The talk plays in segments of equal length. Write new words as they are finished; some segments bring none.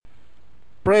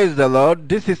Praise the Lord.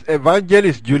 This is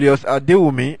Evangelist Julius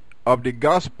Adewumi of the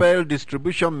Gospel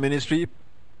Distribution Ministry,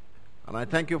 and I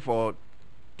thank you for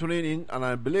tuning in, and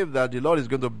I believe that the Lord is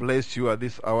going to bless you at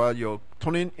this hour. Your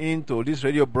tuning in to this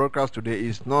radio broadcast today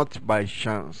is not by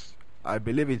chance. I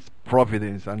believe it's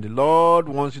providence, and the Lord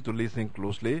wants you to listen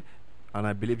closely, and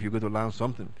I believe you're going to learn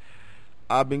something.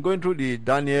 I've been going through the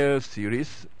Daniel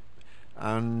series,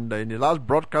 and in the last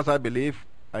broadcast, I believe,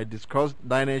 I discussed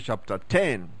Daniel chapter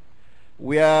 10,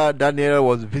 where Daniel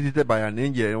was visited by an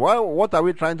angel. What are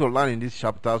we trying to learn in these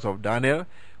chapters of Daniel?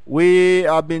 We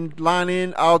have been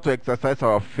learning how to exercise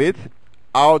our faith,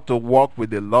 how to walk with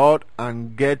the Lord,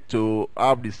 and get to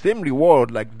have the same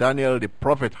reward like Daniel the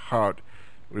prophet had.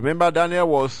 Remember, Daniel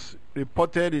was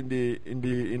reported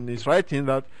in his writing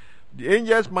that the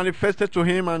angels manifested to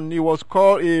him, and he was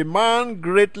called a man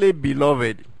greatly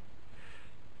beloved.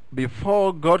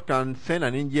 Before God can send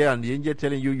an angel and the angel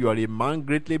telling you are a man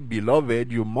greatly beloved,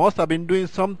 you must have been doing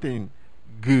something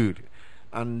good.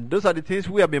 And those are the things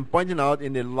we have been pointing out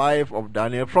in the life of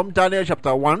Daniel. From Daniel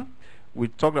chapter 1, we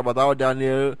talked about how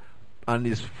Daniel and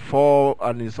his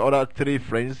other three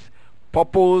friends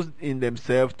purposed in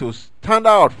themselves to stand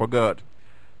out for God,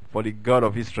 for the God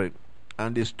of Israel.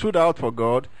 And they stood out for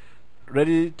God,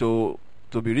 ready to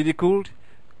be ridiculed,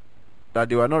 that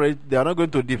they are not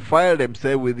going to defile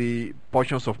themselves with the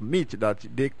portions of meat that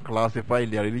they classify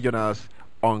in their religion as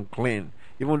unclean,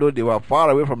 even though they were far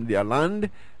away from their land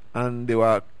and they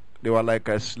were like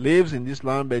slaves in this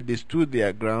land, but they stood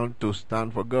their ground to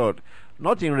stand for God,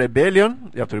 not in rebellion.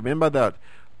 You have to remember that,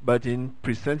 but in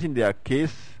presenting their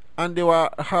case. And they were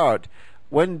heard.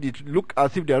 When it looked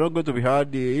as if they are not going to be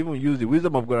heard, they even used the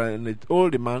wisdom of God, and they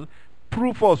told the man,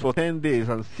 prove us for 10 days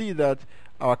and see that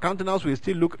our countenance will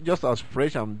still look just as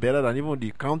fresh and better than even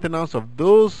the countenance of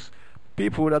those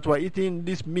people that were eating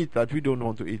this meat that we don't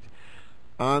want to eat.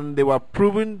 And they were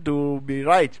proven to be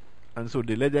right, and so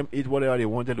they let them eat whatever they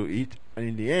wanted to eat. And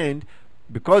in the end,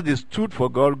 because they stood for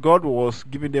God, God was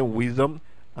giving them wisdom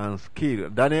and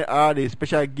skill. Daniel had a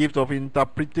special gift of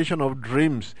interpretation of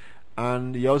dreams,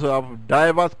 and he also had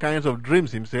diverse kinds of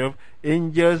dreams himself.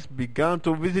 Angels began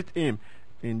to visit him.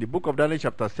 In the book of Daniel,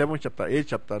 chapter 7, chapter 8,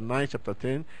 chapter 9, chapter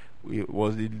 10, it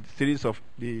was the series of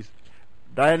these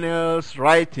Daniel's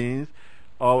writings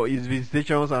or his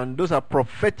visitations, and those are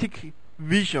prophetic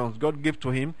visions God gave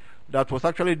to him that was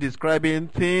actually describing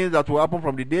things that will happen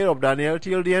from the day of Daniel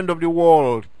till the end of the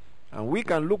world. And we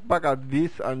can look back at this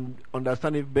and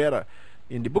understand it better.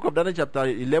 In the book of Daniel, chapter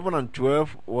 11 and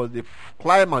 12 was the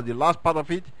climax, the last part of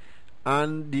it.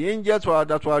 And the angels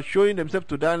that were showing themselves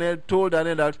to Daniel told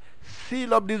Daniel that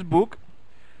seal up this book.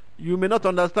 You may not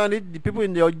understand it. The people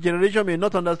in your generation may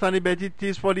not understand it, but it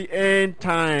is for the end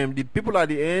time. The people at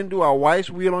the end who are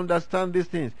wise will understand these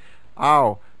things.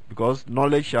 How? Because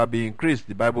knowledge shall be increased.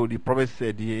 The Bible, the prophet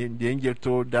said, the angel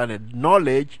told Daniel,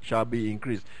 knowledge shall be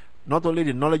increased. Not only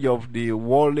the knowledge of the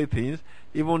worldly things,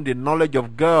 even the knowledge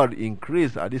of God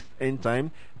increased at this end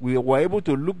time. We were able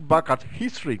to look back at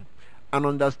history and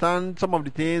understand some of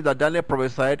the things that Daniel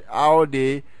prophesied, how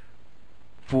they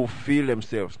fulfill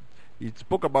themselves. He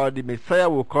spoke about the Messiah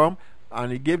will come,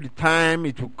 and he gave the time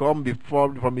it will come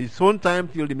before, from his own time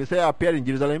till the Messiah appeared in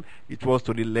Jerusalem. It was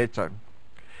to the later.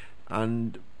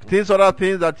 And other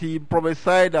things that he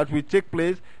prophesied that will take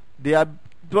place,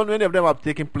 many of them have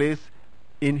taken place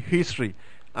in history.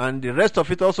 And the rest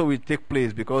of it also will take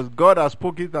place because God has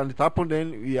spoken it and it happened.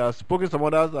 Then He has spoken some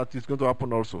others that is going to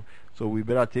happen also. So we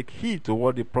better take heed to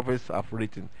what the prophets have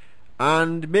written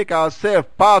and make ourselves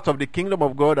part of the kingdom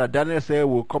of God that Daniel said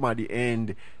will come at the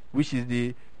end, which is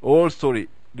the whole story,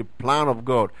 the plan of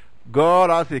God. God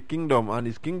has a kingdom, and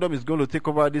His kingdom is going to take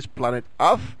over this planet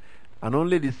Earth, and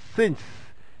only the saints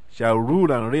shall rule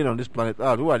and reign on this planet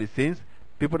Earth. Who are the saints?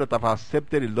 People that have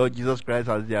accepted the Lord Jesus Christ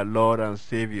as their Lord and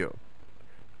Savior.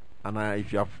 And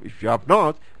if you have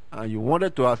not, and you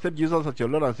wanted to accept Jesus as your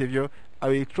Lord and Savior, I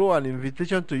will throw an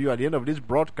invitation to you at the end of this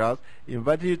broadcast,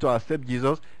 inviting you to accept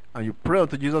Jesus, and you pray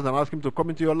unto Jesus and ask Him to come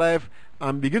into your life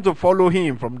and begin to follow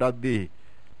Him from that day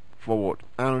forward,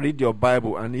 and read your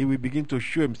Bible, and He will begin to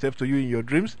show Himself to you in your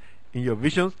dreams, in your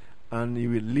visions, and He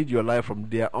will lead your life from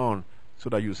there on, so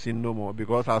that you sin no more.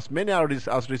 Because as many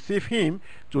as receive Him,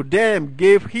 to them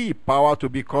gave He power to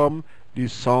become the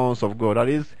sons of God. That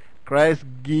is, Christ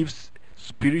gives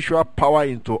spiritual power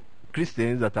into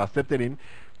Christians that accepted Him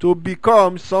to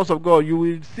become sons of God. You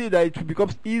will see that it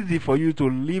becomes easy for you to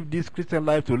live this Christian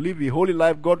life, to live the holy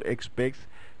life God expects,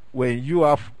 when you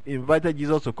have invited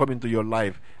Jesus to come into your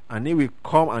life, and He will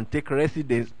come and take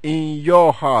residence in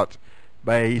your heart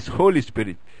by His Holy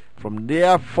Spirit. From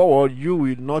there forward, you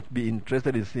will not be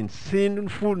interested in sin.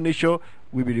 Sinful nature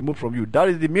will be removed from you. That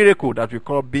is the miracle that we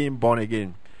call being born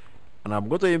again. And I'm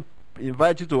going to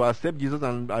invite you to accept Jesus,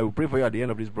 and I will pray for you at the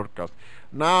end of this broadcast.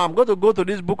 Now I'm going to go to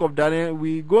this book of Daniel.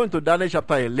 We go into Daniel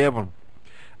chapter 11.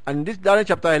 And in this Daniel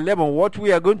chapter 11, what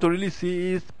we are going to really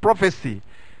see is prophecy.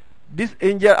 This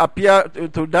angel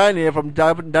appeared to Daniel from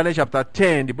Daniel chapter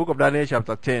 10, the book of Daniel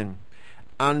chapter 10,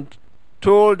 and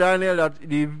told Daniel that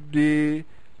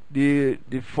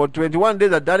for 21 days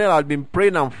that Daniel had been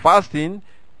praying and fasting,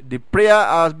 the prayer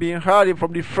has been heard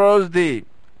from the first day.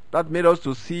 That made us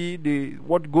to see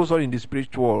what goes on in the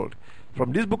spiritual world.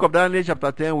 From this book of Daniel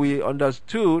chapter 10, we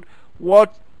understood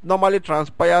what normally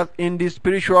transpires in the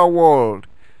spiritual world.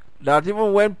 That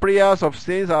even when prayers of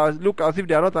saints look as if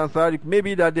they are not answered, it may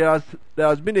be that there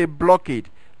has been a blockade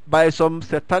by some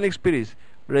satanic spirits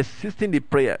resisting the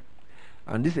prayer.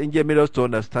 And this angel made us to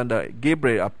understand that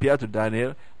Gabriel appeared to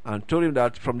Daniel and told him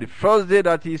that from the first day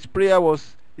that his prayer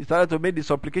he started to make the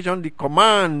supplication, the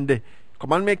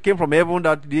commandment came from heaven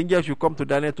that the angel should come to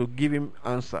Daniel to give him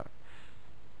answer.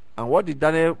 And what did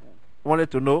Daniel wanted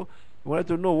to know? He wanted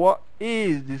to know what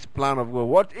is this plan of God,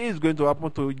 what is going to happen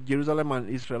to Jerusalem and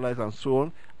Israelites and so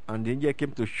on. And the angel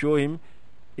came to show him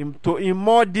in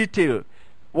more detail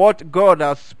what God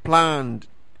has planned.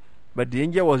 But the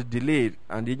angel was delayed,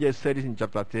 and the angel said it in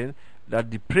chapter 10 that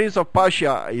the prince of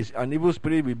Persia is an evil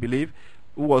spirit, we believe,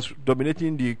 who was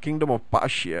dominating the kingdom of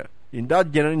Persia. In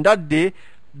that day,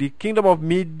 the kingdom of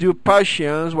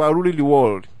Medo-Persians were ruling the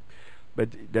world. But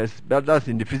that's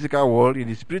in the physical world. In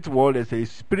the spirit world, there's a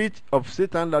spirit of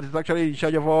Satan that is actually in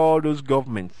charge of all those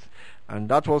governments. And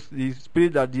that was the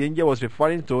spirit that the angel was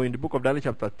referring to in the book of Daniel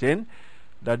chapter 10,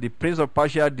 that the prince of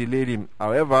Persia delayed him.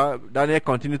 However, Daniel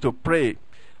continued to pray.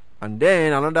 And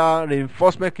then another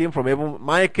reinforcement came from heaven.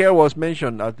 Michael was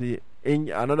mentioned as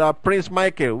another Prince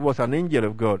Michael, who was an angel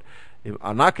of God.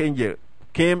 An archangel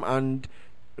came and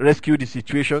rescued the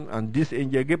situation. And this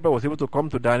angel, Gabriel, was able to come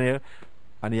to Daniel.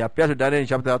 And he appeared to Daniel in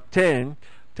chapter 10,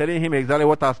 telling him exactly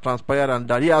what has transpired, and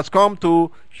that he has come to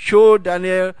show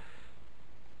Daniel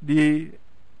the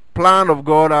plan of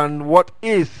God and what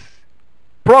is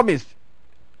promised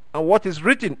and what is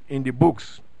written in the book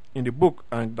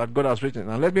and that God has written.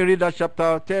 And let me read that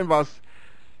chapter 10 verse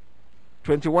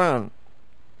 21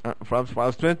 from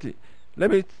verse 20.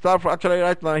 Let me start actually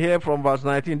right now here from verse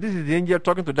 19. This is the angel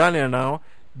talking to Daniel now.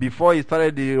 Before he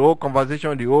started the whole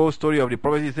conversation, the whole story of the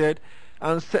prophet, he said,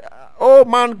 "O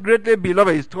man greatly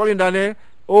beloved," he's calling Daniel,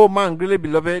 "O man greatly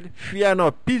beloved, fear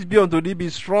not, peace be unto thee, be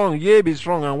strong, yea, be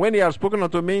strong." And when he had spoken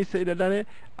unto me, said Daniel,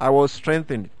 I was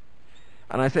strengthened.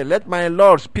 And I said, "Let my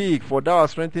Lord speak, for thou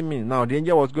hast strengthened me." Now the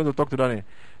angel was going to talk to Daniel,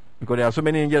 because there are so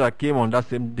many angels that came on that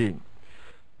same day.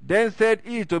 Then said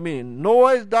he to me,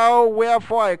 "Knowest thou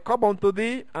wherefore I come unto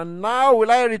thee? And now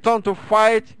will I return to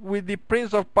fight with the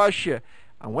prince of Persia.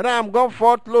 And when I am gone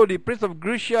forth, lo, the prince of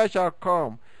Grecia shall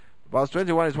come." Verse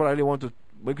 21 is what I really want to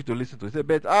make you to listen to. He said,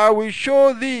 "But I will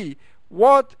show thee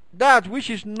that which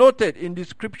is noted in the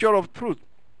scripture of truth."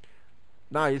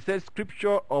 Now he says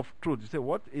scripture of truth. You say,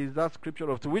 what is that scripture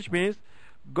of truth? Which means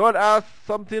God has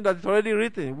something that is already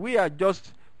written. We are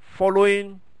just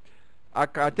following. I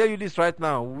can tell you this right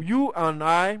now. You and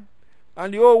I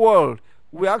and the whole world,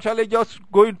 we are actually just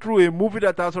going through a movie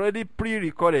that has already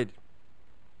pre-recorded.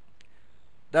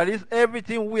 That is,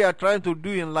 everything we are trying to do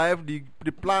in life, the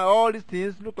plan, all these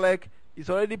things look like it's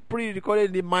already pre-recorded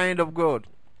in the mind of God.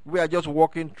 We are just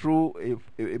walking through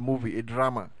a movie, a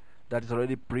drama that is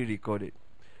already pre-recorded.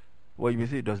 Well, you may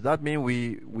say, does that mean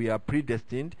we are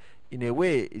predestined? In a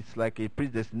way, it's like a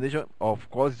predestination. Of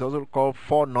course, it's also called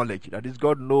foreknowledge. That is,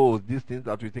 God knows these things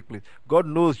that will take place. God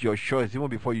knows your choice even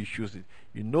before you choose it.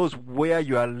 He knows where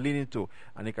you are leaning to,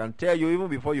 and He can tell you even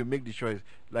before you make the choice.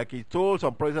 Like He told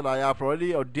some prophets, "I have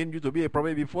already ordained you to be a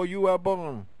prophet before you were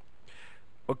born."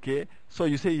 Okay, so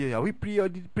you say, "Yeah, are we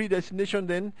predestination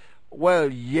then?" Well,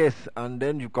 yes, and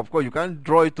then of course you can't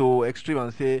draw it to extreme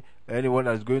and say anyone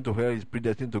that is going to hell is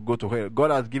predestined to go to hell.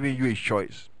 God has given you a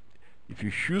choice. If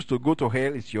you choose to go to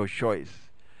hell, it's your choice.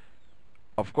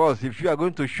 Of course, if you are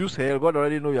going to choose hell, God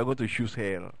already knows you are going to choose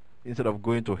hell instead of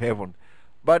going to heaven.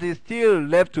 But it's still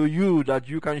left to you that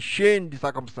you can change the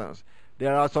circumstance.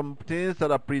 There are some things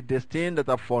that are predestined, that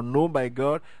are foreknown by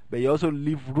God, but He also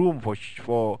leaves room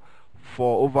for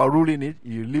overruling it.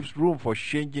 He leaves room for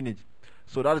changing it.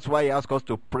 So that is why He asks us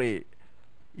to pray.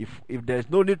 If there's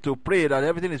no need to pray, that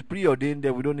everything is preordained,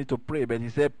 then we don't need to pray. But He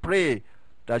said, pray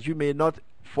that you may not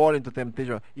fall into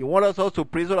temptation. He wants us also to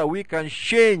pray so that we can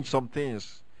change some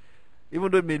things.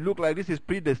 Even though it may look like this is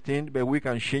predestined, but we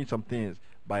can change some things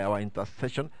by our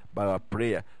intercession, by our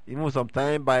prayer. Even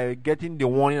sometimes by getting the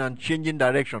warning and changing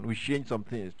direction, we change some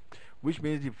things. Which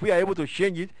means if we are able to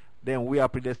change it, then we are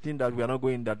predestined that we are not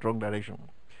going in that wrong direction.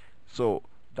 So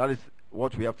that is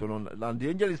what we have to learn. And the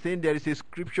angel is saying there is a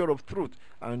scripture of truth.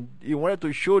 And he wanted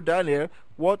to show Daniel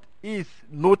what is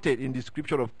noted in the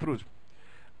scripture of truth.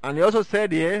 And he also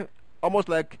said here, almost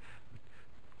like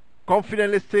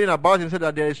confidently saying about himself,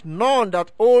 that there is none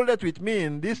that holdeth with me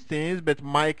in these things but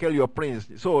Michael your prince.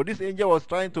 So this angel was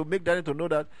trying to make Daniel to know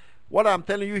that what I'm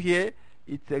telling you here,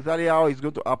 it's exactly how it's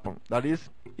going to happen. That is,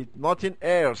 it's nothing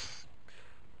else.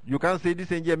 You can't say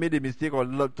this angel made a mistake or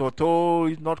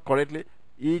told it not correctly.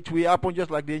 It will happen just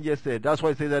like the angel said. That's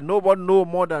why it says that nobody knows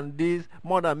more than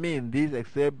me in this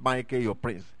except Michael your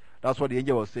prince. That's what the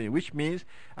angel was saying, which means,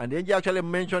 and the angel actually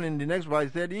mentioned in the next verse,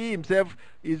 he said he himself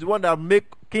is the one that make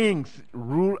kings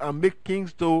rule and make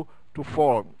kings to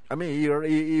fall. I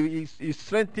mean, he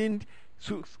strengthened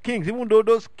kings, even though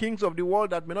those kings of the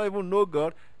world that may not even know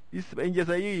God, this angel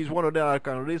said he is one of them that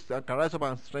can rise up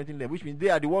and strengthen them, which means they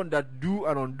are the ones that do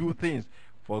and undo things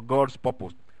for God's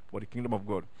purpose, for the kingdom of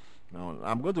God. Now,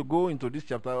 I'm going to go into this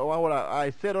chapter.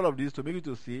 I said all of this to make you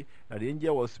to see that the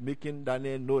angel was making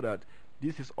Daniel know that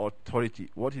this is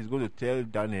authority. What he's going to tell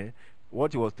Daniel,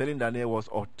 what he was telling Daniel was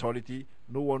authority.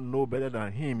 No one knows better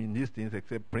than him in these things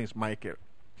except Prince Michael.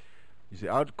 You see,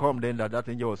 how come then that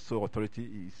angel was so authority?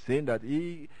 He's saying that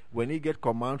when he gets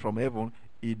command from heaven,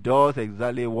 he does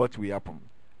exactly what will happen.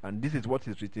 And this is what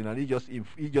is written, and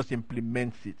he just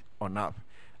implements it on earth.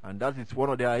 And that is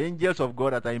one of the angels of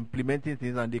God that are implementing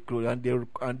things, and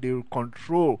they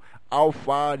control how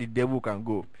far the devil can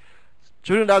go.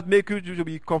 Shouldn't that make you to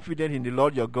be confident in the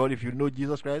Lord your God? If you know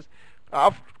Jesus Christ,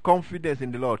 have confidence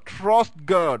in the Lord. Trust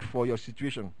God for your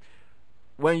situation.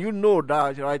 When you know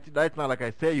that right now, like I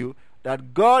tell you,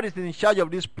 that God is in charge of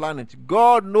this planet,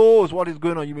 God knows what is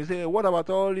going on. You may say, what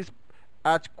about all this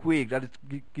earthquake that is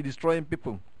destroying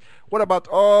people? What about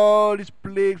all these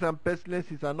plagues and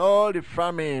pestilences and all the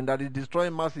famine that is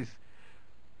destroying masses?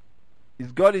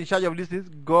 Is God in charge of these things?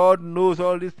 God knows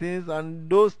all these things, and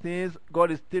those things God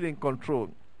is still in control.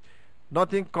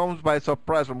 Nothing comes by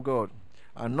surprise from God,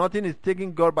 and nothing is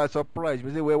taking God by surprise.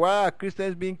 You say, well, why are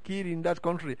Christians being killed in that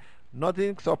country?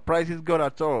 Nothing surprises God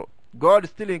at all. God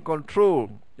is still in control.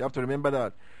 You have to remember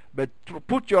that. But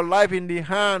put your life in the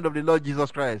hand of the Lord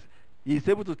Jesus Christ. He is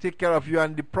able to take care of you,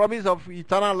 and the promise of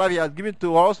eternal life He has given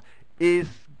to us is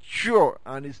sure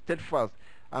and is steadfast.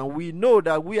 And we know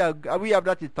that we have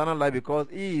that eternal life because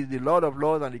He is the Lord of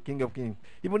lords and the King of kings.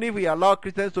 Even if we allow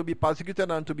Christians to be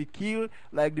persecuted and to be killed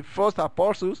like the first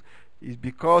apostles, it's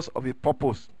because of a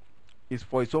purpose. It's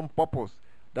for His own purpose.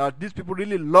 That these people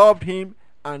really loved Him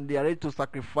and they are ready to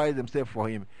sacrifice themselves for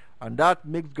Him. And that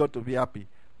makes God to be happy.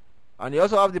 And He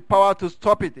also has the power to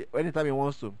stop it anytime He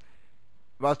wants to.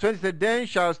 Verse 20 said, then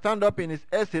shall stand up in his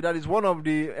estate, that is one of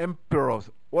the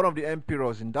emperors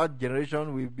in that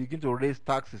generation will begin to raise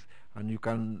taxes. And you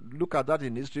can look at that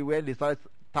in history where they started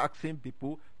taxing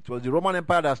people. It was the Roman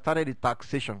Empire that started the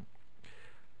taxation.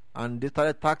 And they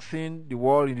started taxing the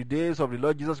world in the days of the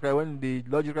Lord Jesus Christ. When the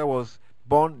Lord Jesus Christ was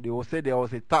born, they will say there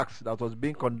was a tax that was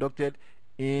being conducted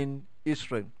in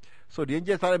Israel. So the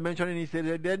angel started mentioning, he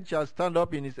said, then shall stand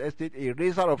up in his estate a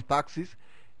raiser of taxes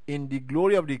in the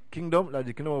glory of the kingdom, like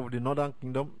the kingdom of the northern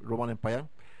kingdom, Roman Empire.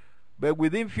 But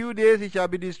within few days he shall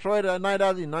be destroyed,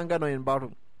 neither in anger nor in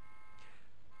battle.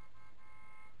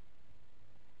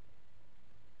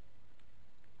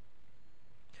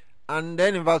 And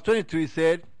then in verse 22 he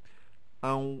said,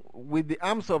 and with the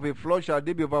arms of a flood shall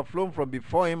they be overflown from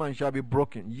before him, and shall be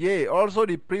broken. Yea, also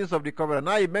the prince of the covenant.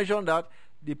 Now he mentioned that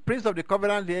the prince of the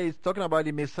covenant here is talking about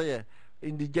the Messiah.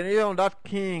 In the generation of that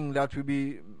king that will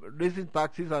be raising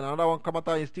taxes, and another one come out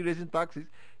and still raising taxes,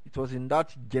 it was in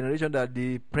that generation that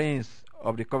the prince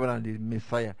of the covenant, the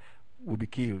Messiah, will be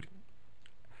killed.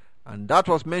 And that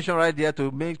was mentioned right there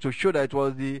to show that it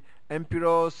was the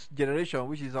emperor's generation,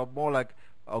 which is more like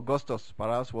Augustus,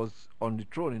 perhaps, was on the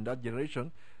throne in that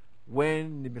generation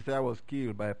when the Messiah was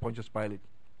killed by Pontius Pilate.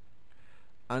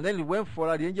 And then he went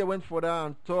further, the angel went further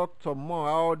and talked some more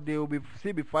how they will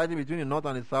still be fighting between the north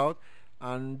and the south.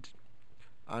 And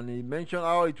he mentioned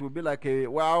how it will be like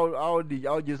how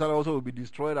Jerusalem also will be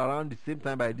destroyed around the same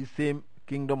time by this same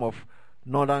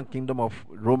northern kingdom of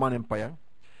Roman Empire.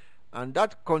 And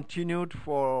that continued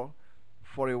for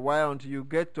a while until you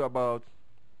get to about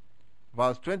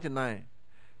verse 29,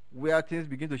 where things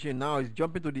begin to change. Now it's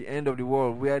jumping to the end of the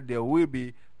world, where there will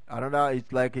be another.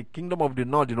 It's like a kingdom of the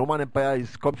north. The Roman Empire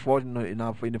is come forth in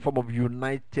the form of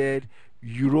united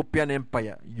European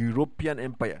Empire.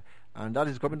 And that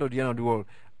is coming to the end of the world.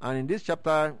 And in this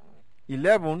chapter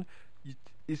 11,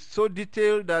 is so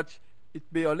detailed that it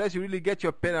may, unless you really get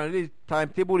your pen and really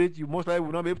timetable it, you most likely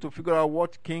will not be able to figure out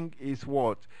what king is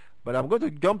what. But I'm going to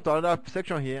jump to another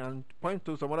section here and point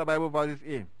to some other Bible verses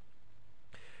here.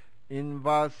 In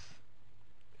verse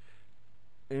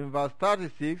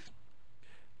 36,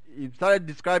 he started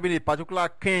describing a particular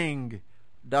king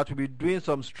that will be doing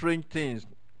some strange things.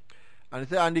 And he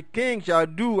said, and the king shall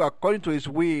do according to his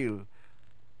will,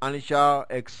 and he shall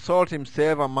exalt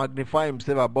himself and magnify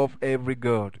himself above every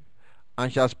god,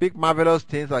 and shall speak marvelous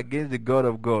things against the God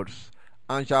of gods,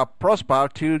 and shall prosper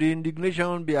till the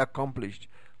indignation be accomplished.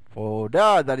 For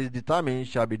that is determined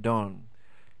shall be done.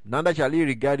 Neither shall he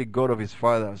regard the God of his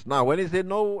fathers. Now, when he said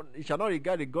no, he shall not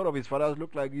regard the God of his fathers,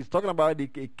 look like he's talking about a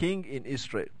king in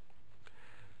Israel.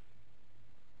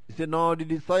 He said, nor the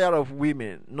desire of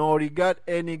women, nor regard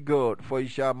any god, for he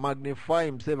shall magnify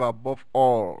himself above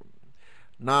all.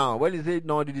 Now, when he said,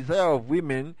 nor the desire of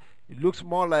women, it looks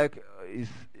more like is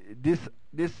this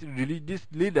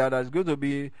leader that's going to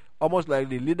be almost like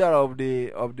the leader of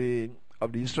the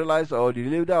Israelites, or the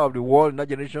leader of the world in that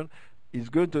generation, is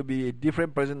going to be a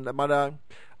different person.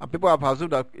 And people have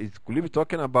assumed that it could be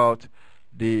talking about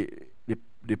the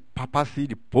papacy,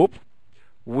 the Pope,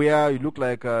 where you look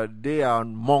like they are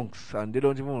monks and they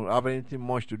don't even have anything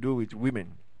much to do with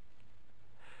women.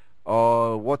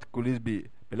 Or what could it be?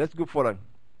 But let's go further.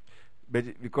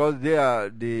 But because they are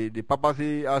the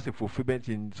papacy has a fulfillment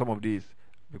in some of these,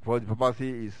 because the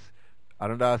papacy is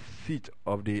another seat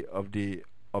of the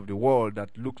world that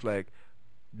look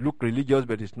religious,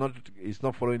 but it's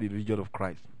not following the religion of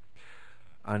Christ.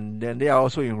 And then they are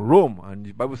also in Rome, and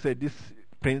the Bible said this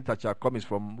prince that shall come is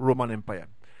from Roman Empire.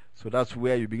 So that's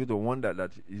where you begin to wonder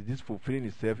that is this fulfilling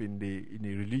itself in a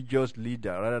religious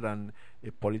leader rather than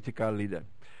a political leader.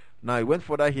 Now he went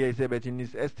further here. He said, "But in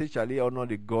his estate shall he honor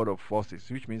the God of forces,"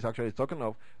 which means actually it's talking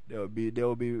of they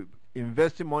will be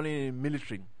investing money in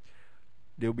military.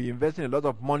 They will be investing a lot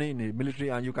of money in the military,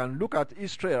 and you can look at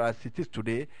Israel as it is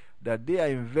today, that they are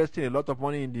investing a lot of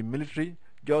money in the military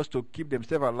just to keep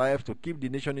themselves alive, to keep the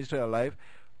nation Israel alive.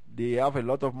 They have a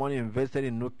lot of money invested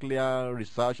in nuclear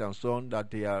research and so on,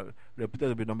 that they are reputed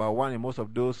to be number one in most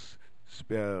of those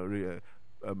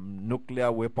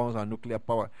nuclear weapons and nuclear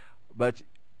power. But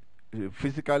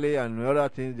physically and other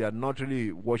things, they are not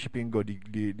really worshipping God.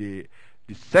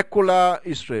 The secular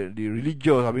Israel, the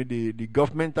religious, the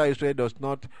governmental Israel does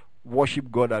not worship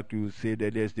God, as you say.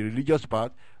 That there's the religious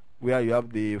part where you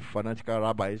have the fanatical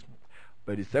rabbis,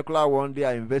 but the secular one, they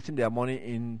are investing their money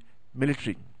in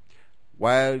military,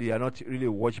 while they are not really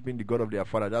worshipping the God of their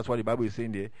father. That's what the Bible is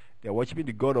saying there. They are worshipping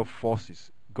the God of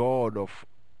forces, God of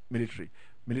military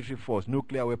force,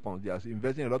 nuclear weapons. They are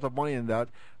investing a lot of money in that,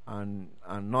 and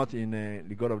not in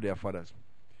the God of their fathers.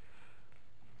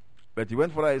 But he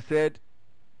went further. He said,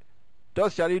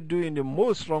 "Thus shall he do in the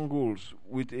most strongholds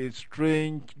with a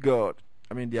strange God."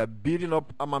 They are building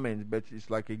up armaments, but it's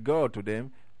like a God to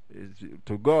them.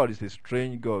 To God, it's a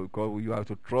strange God, because you have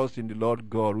to trust in the Lord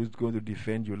God, who's going to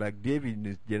defend you. Like David in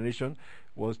his generation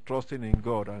was trusting in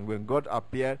God, and when God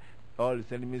appeared, all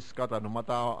his enemies scattered. No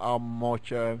matter how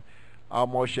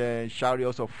much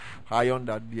chariots of iron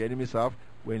that the enemies have,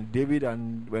 when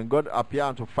God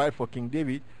appeared to fight for King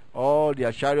David, all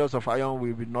their chariots of iron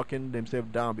will be knocking themselves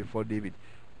down before David.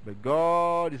 But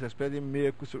God is expecting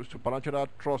miracles, supernatural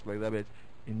trust like that. But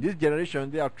in this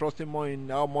generation, they are trusting more in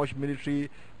how much military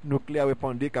nuclear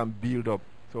weapon they can build up.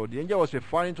 So the angel was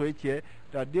referring to it here,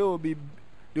 that they will be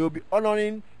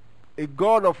honoring a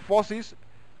God of forces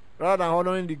rather than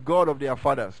honoring the God of their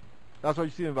fathers. That's what you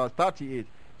see in verse 38.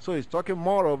 So it's talking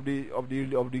more of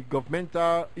the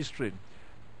governmental Israel,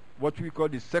 what we call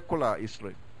the secular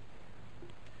Israel.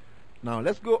 Now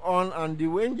let's go on. And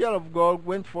the angel of God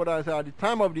went further and said, "At the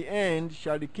time of the end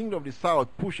shall the king of the south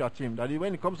push at him." That is,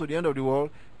 when it comes to the end of the world,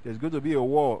 there's going to be a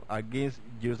war against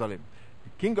Jerusalem.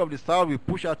 The king of the south will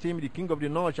push at him. The king of the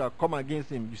north shall come against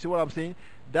him. You see what I'm saying?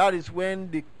 That is when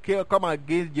they come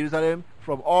against Jerusalem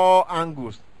from all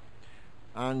angles.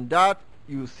 And that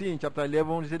you see in chapter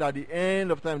 11. He said at the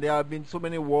end of time there have been so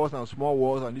many wars and small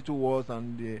wars and little wars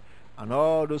and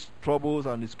all those troubles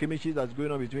and the skirmishes that's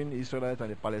going on between the Israelites and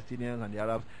the Palestinians and the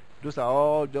Arabs. Those are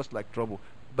all just like trouble.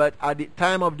 But at the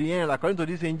time of the end, according to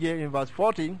this angel in verse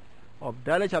 14 of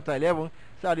Daniel chapter 11,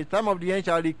 so at the time of the end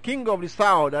shall the king of the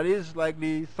south, that is like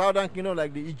the southern kingdom,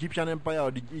 like the Egyptian empire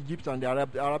or the Egypt and the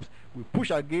Arabs, will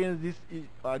push against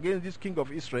this king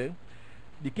of Israel.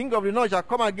 The king of the north shall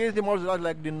come against him also,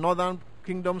 like the northern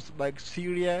kingdoms like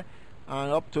Syria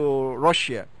and up to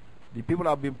Russia. The people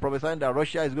have been prophesying that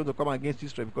Russia is going to come against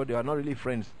Israel because they are not really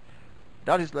friends.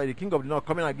 That is like the king of the north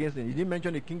coming against him. He didn't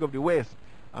mention the king of the west.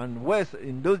 And west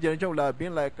in those generations would have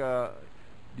been like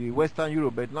the Western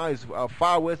Europe, but now it's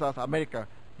far west as America.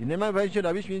 He never mentioned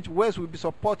that, which means West will be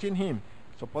supporting him,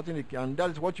 and that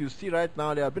is what you see right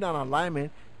now. There has been an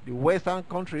alignment. The Western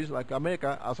countries like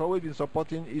America has always been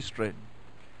supporting Israel.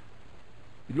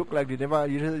 It looks like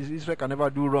Israel can never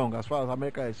do wrong as far as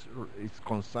America is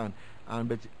concerned.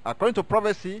 But according to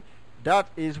prophecy, that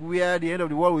is where the end of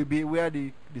the world will be, where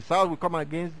the South will come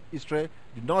against Israel,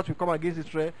 the North will come against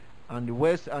Israel, and the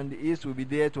West and the East will be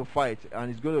there to fight,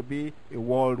 and it's going to be a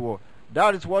world war.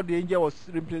 That is what the angel was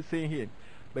simply saying here.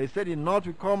 But he said the North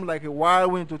will come like a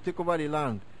wild wind to take over the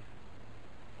land,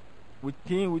 with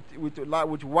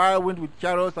wild wind, with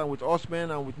chariots and with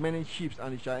horsemen and with many ships,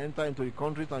 and it shall enter into the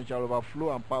countries and shall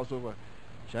overflow and pass over.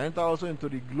 It shall enter also into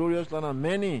the glorious land, and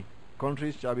many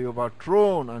countries shall be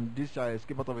overthrown, and this shall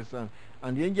escape out of his hand.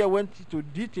 And the angel went into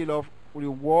detail of the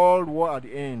world war at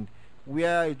the end,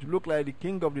 where it looked like the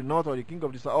king of the north or the king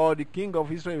of the south or the king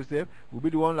of Israel himself will be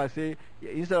the one that say,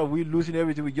 instead of we losing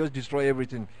everything, we just destroy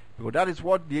everything. Because that is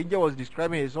what the angel was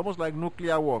describing. It's almost like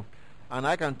nuclear war. And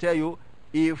I can tell you,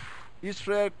 if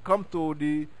Israel come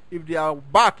to if their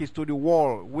back is to the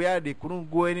wall where they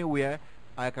couldn't go anywhere,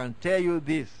 I can tell you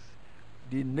this: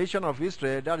 the nation of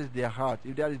Israel, that is their heart,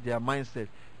 if that is their mindset,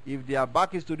 if their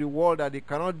back is to the wall that they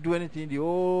cannot do anything, the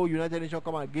whole United Nations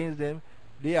come against them,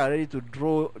 they are ready to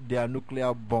draw their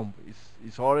nuclear bomb.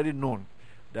 It's already known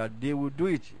that they will do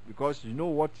it, because you know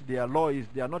what their law is.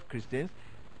 They are not Christians.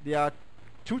 They are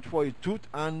tooth for a tooth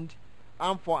and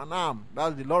arm for an arm.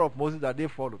 That's the law of Moses that they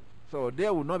follow. So they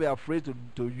will not be afraid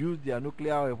to use their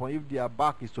nuclear weapon if their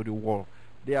back is to the wall.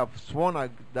 They have sworn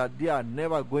that they are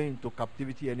never going into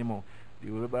captivity anymore.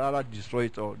 They will rather destroy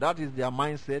it all. That is their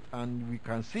mindset, and we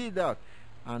can see that.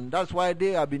 And that's why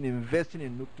they have been investing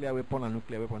in nuclear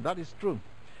weapon. That is true.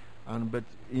 But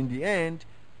in the end,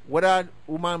 whether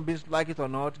human beings like it or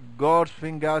not, God's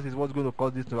fingers is what's going to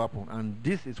cause this to happen. And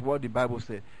this is what the Bible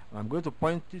said. And I'm going to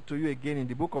point it to you again in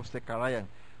the book of Zechariah,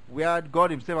 where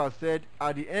God himself has said,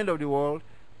 at the end of the world,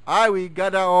 I will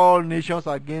gather all nations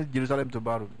against Jerusalem to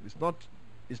battle. It's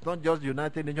not just the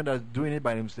United Nations that's doing it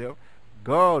by himself.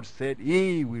 God said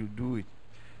he will do it.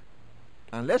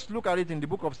 And let's look at it in the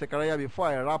book of Zechariah before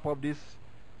I wrap up this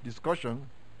discussion.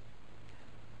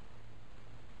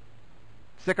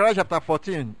 Zechariah chapter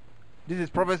 14. This is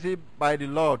prophecy by the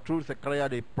Lord through Zechariah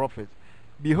the prophet.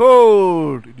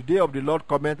 Behold, the day of the Lord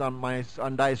cometh,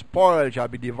 and thy spoil shall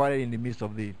be divided in the midst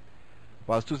of thee.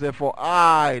 Verse 2 says, for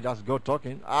I, that's God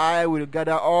talking, I will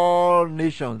gather all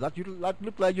nations. That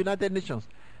look like United Nations.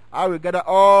 I will gather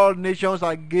all nations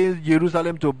against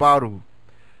Jerusalem to battle,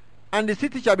 and the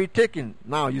city shall be taken.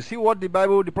 Now, you see what the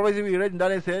prophecy we read in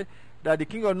Daniel said, that the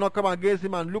king will not come against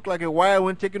him and look like a wild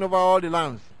wind taking over all the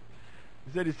lands.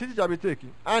 He said, the city shall be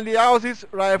taken, and the houses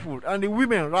rifled, and the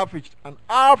women ravished, and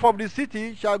half of the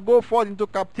city shall go forth into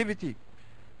captivity.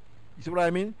 You see what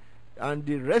I mean? And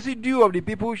the residue of the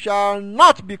people shall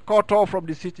not be cut off from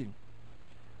the city.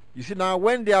 You see now,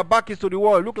 when their back is to the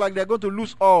wall, it look like they're going to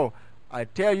lose all. I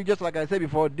tell you, just like I said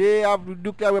before, they have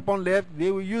nuclear weapon left. They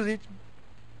will use it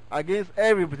against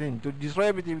everything, to destroy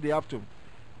everything if they have to.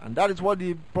 And that is what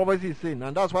the prophecy is saying.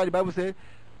 And that's why the Bible says,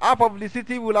 half of the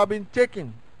city will have been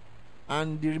taken,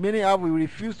 and the remaining half will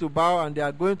refuse to bow, and they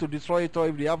are going to destroy it all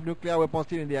if they have nuclear weapons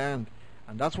still in their hand.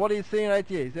 And that's what he's saying right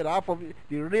here. He said half of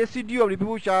the residue of the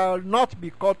people shall not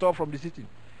be cut off from the city.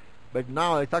 But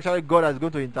now it's actually God that's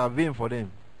going to intervene for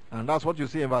them. And that's what you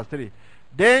see in verse 3.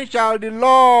 Then shall the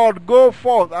Lord go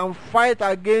forth and fight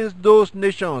against those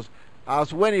nations,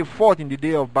 as when he fought in the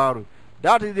day of battle.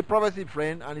 That is the prophecy,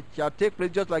 friend, and it shall take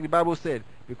place just like the Bible said,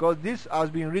 because this has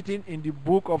been written in the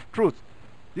book of truth.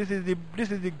 This is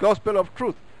the gospel of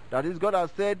truth. That is, God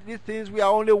has said these things. We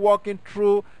are only walking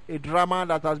through a drama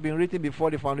that has been written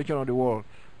before the foundation of the world.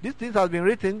 These things has been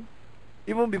written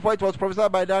even before it was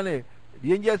prophesied by Daniel.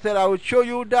 The angel said, I will show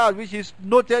you that which is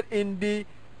noted in the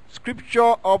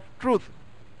scripture of truth.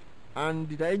 And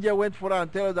the angel went further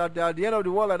and told us that at the end of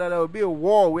the world, that there will be a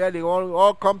war where they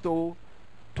all come to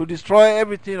destroy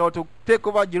everything, or to take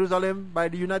over Jerusalem by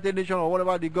the United Nations or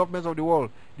whatever the governments of the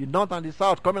world. The north and the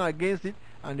south coming against it,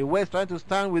 and the west trying to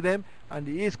stand with them, and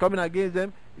the east coming against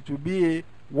them. It will be a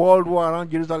world war around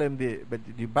Jerusalem there. But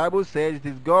the Bible says it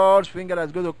is God's finger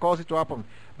that's going to cause it to happen.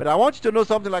 But I want you to know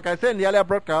something. Like I said in the earlier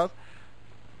broadcast,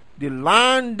 the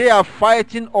land they are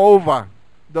fighting over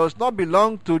does not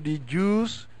belong to the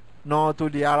Jews, nor to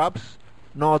the Arabs,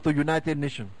 nor to United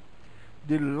Nations.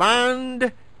 The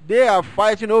land they are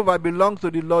fighting over belongs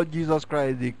to the Lord Jesus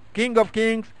Christ, the King of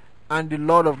Kings and the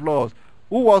Lord of Lords,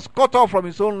 who was cut off from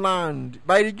his own land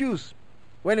by the Jews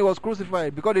when he was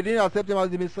crucified, because they didn't accept him as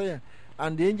the Messiah.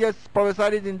 And the angels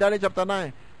prophesied it in Daniel chapter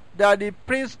 9, that the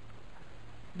prince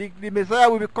the Messiah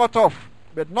will be cut off,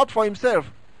 but not for himself.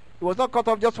 He was not cut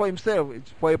off just for himself.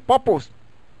 It's for a purpose,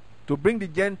 to bring the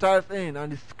Gentiles in,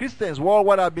 and the Christians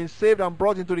worldwide have been saved and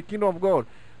brought into the kingdom of God.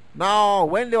 Now,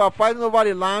 when they were fighting over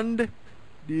the land,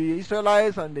 the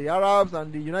Israelites and the Arabs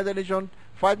and the United Nations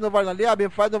fighting over it, and they have been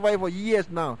fighting over it for years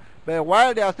now. But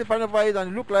while they are still fighting over it,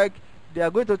 and it look like they are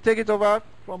going to take it over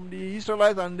from the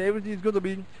Israelites, and everything is going to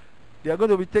be, they are going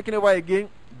to be taken over again,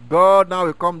 God now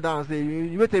will come down and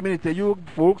say, wait a minute, you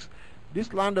folks,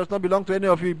 this land does not belong to any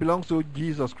of you, it belongs to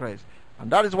Jesus Christ. And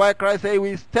that is why Christ said,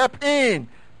 we step in,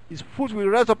 his foot will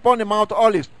rest upon the Mount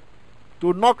Olives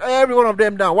to knock every one of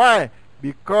them down. Why?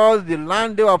 Because the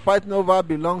land they were fighting over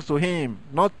belongs to him,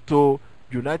 not to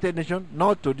United Nations,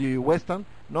 not to the Western,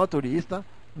 not to the Eastern,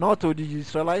 not to the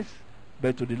Israelites,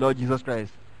 but to the Lord Jesus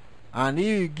Christ. And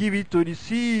he will give it to the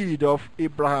seed of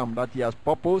Abraham that he has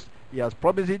purposed, he has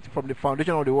promised it from the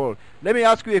foundation of the world. Let me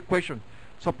ask you a question.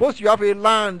 Suppose you have a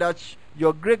land that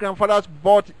your great-grandfathers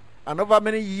bought, and over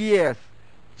many years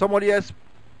somebody else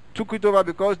took it over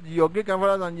because your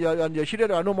great-grandfathers and your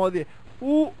children are no more there.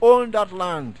 Who owned that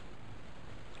land?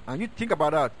 And you think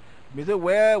about that. You say,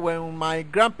 well, when my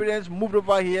grandparents moved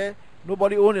over here,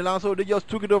 nobody owned the land, so they just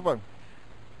took it over.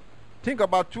 Think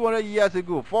about 200 years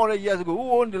ago, 400 years ago,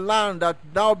 who owned the land that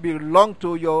now belonged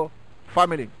to your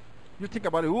family? You think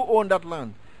about it, who owned that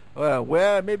land?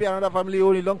 Well, maybe another family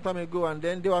owned it a long time ago, and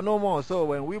then they were no more. So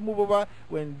when we move over,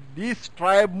 when this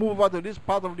tribe moved over to this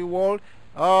part of the world,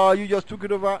 you just took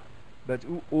it over, but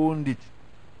who owned it?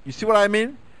 You see what I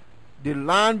mean? The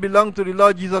land belonged to the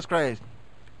Lord Jesus Christ.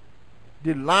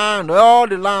 The land, all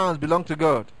the lands belong to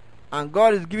God, and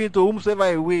God is giving to whomsoever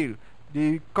he will.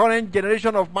 The current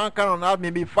generation of mankind on earth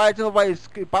may be fighting over his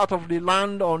part of the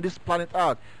land on this planet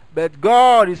earth, but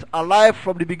God is alive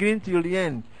from the beginning till the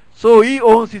end, so he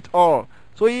owns it all.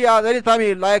 So he has, anytime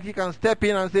he likes, he can step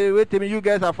in and say, wait a minute, you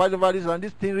guys are fighting over this, and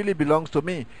this thing really belongs to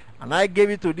me, and I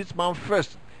gave it to this man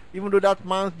first. Even though that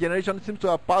man's generation seems to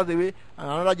have passed away, and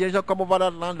another generation come over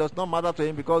that land, does not matter to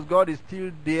him, because God is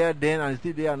still there then and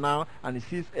still there now, and he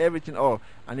sees everything all.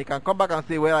 And he can come back and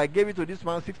say, well, I gave it to this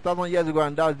man 6,000 years ago,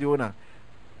 and that's the owner.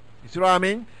 You see what I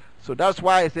mean? So that's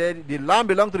why I said the land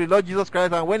belongs to the Lord Jesus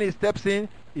Christ, and when he steps in,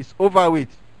 it's over with.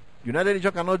 United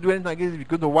Nations cannot do anything against it. It's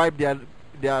going to wipe their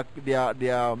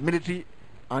military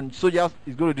and soldiers.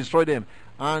 Is going to destroy them.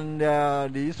 And the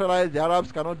Israelites, the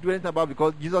Arabs cannot do anything about it,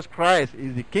 because Jesus Christ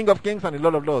is the King of Kings and the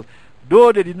Lord of Lords.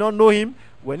 Though they did not know him,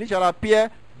 when he shall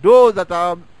appear, those that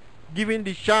are given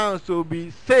the chance to be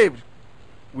saved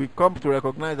will come to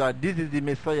recognize that this is the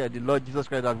Messiah, the Lord Jesus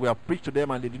Christ, that we have preached to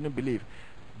them and they didn't believe.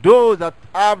 Those that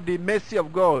have the mercy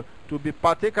of God to be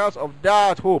partakers of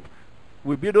that hope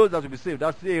will be those that will be saved.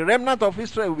 That's a remnant of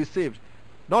Israel will be saved.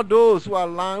 Not those who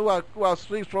are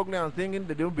still struggling and thinking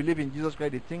they don't believe in Jesus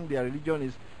Christ. They think their religion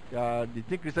is, they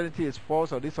think Christianity is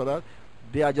false or this or that.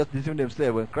 They are just deceiving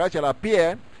themselves. When Christ shall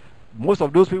appear, most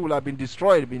of those people will have been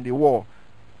destroyed in the war.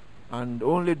 And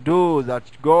only those that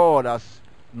God has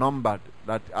numbered,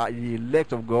 that are the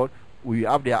elect of God,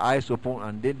 will have their eyes open,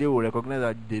 and then they will recognize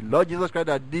that the Lord Jesus Christ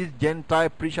that these Gentile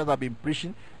preachers have been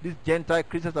preaching, these Gentile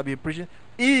Christians have been preaching,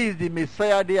 is the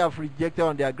Messiah they have rejected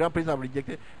and their grandparents have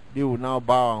rejected. They will now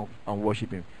bow and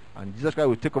worship him. And Jesus Christ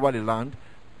will take over the land,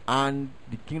 and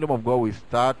the kingdom of God will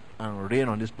start and reign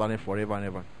on this planet forever and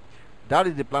ever. That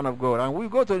is the plan of God. And we'll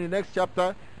go to the next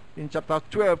chapter, in chapter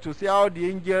 12, to see how the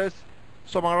angels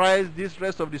summarize this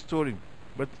rest of the story.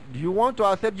 But do you want to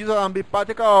accept Jesus and be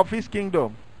partaker of his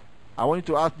kingdom? I want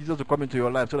you to ask Jesus to come into your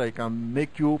life so that he can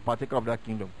make you partaker of that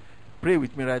kingdom. Pray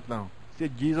with me right now. Say,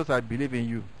 Jesus, I believe in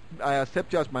you. I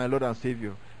accept you as my Lord and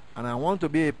Savior, and I want to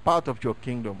be a part of your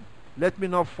kingdom. Let me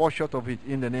not fall short of it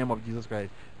in the name of Jesus Christ.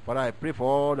 Father, I pray for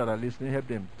all that are listening, help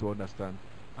them to understand.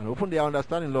 And open their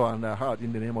understanding, Lord, and their heart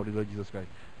in the name of the Lord Jesus Christ.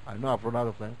 I know I've run out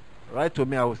of time. Write to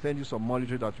me, I will send you some more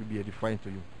literature that will be edifying to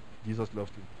you. Jesus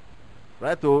loves you.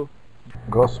 Write to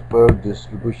Gospel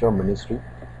Distribution Ministry,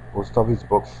 Post Office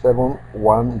Box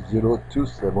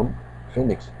 71027,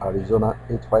 Phoenix, Arizona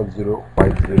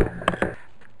 85050.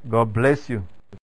 God bless you.